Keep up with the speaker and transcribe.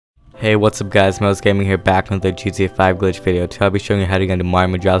Hey, what's up guys, MohsGaming here, back with another GTA 5 glitch video. Today I'll be showing you how to get into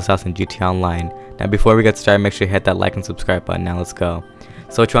Madrazos house in GTA Online. Now before we get started, make sure you hit that like and subscribe button. Now let's go.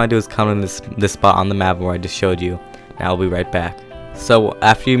 So what you want to do is come in this spot on the map where I just showed you. Now I'll be right back. So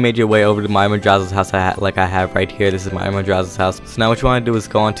after you made your way over to Madrazos house, like I have right here, this is Madrazos house. So now what you want to do is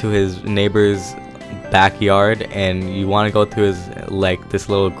go into his neighbor's backyard, and you want to go through his, like, this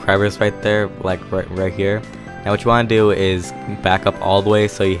little crevice right there, like right here. Now what you want to do is back up all the way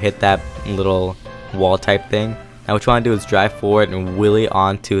so you hit that little wall type thing. Now what you want to do is drive forward and wheelie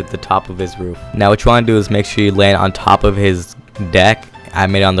onto the top of his roof. Now what you want to do is make sure you land on top of his deck. I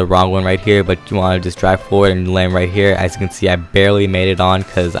made it on the wrong one right here, but you want to just drive forward and land right here. As you can see, I barely made it on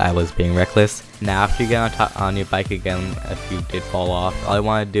because I was being reckless. Now after you get on your bike again, if you did fall off, all you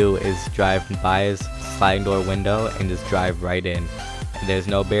want to do is drive by his sliding door window and just drive right in. There's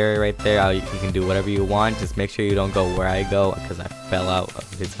no barrier right there. You can do whatever you want. Just make sure you don't go where I go because I fell out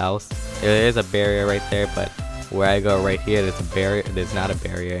of his house. There is a barrier right there, but where I go right here, there's a barrier. There's not a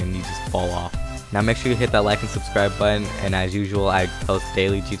barrier, and you just fall off. Now make sure you hit that like and subscribe button. And as usual, I post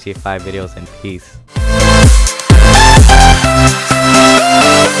daily GTA 5 videos, and peace.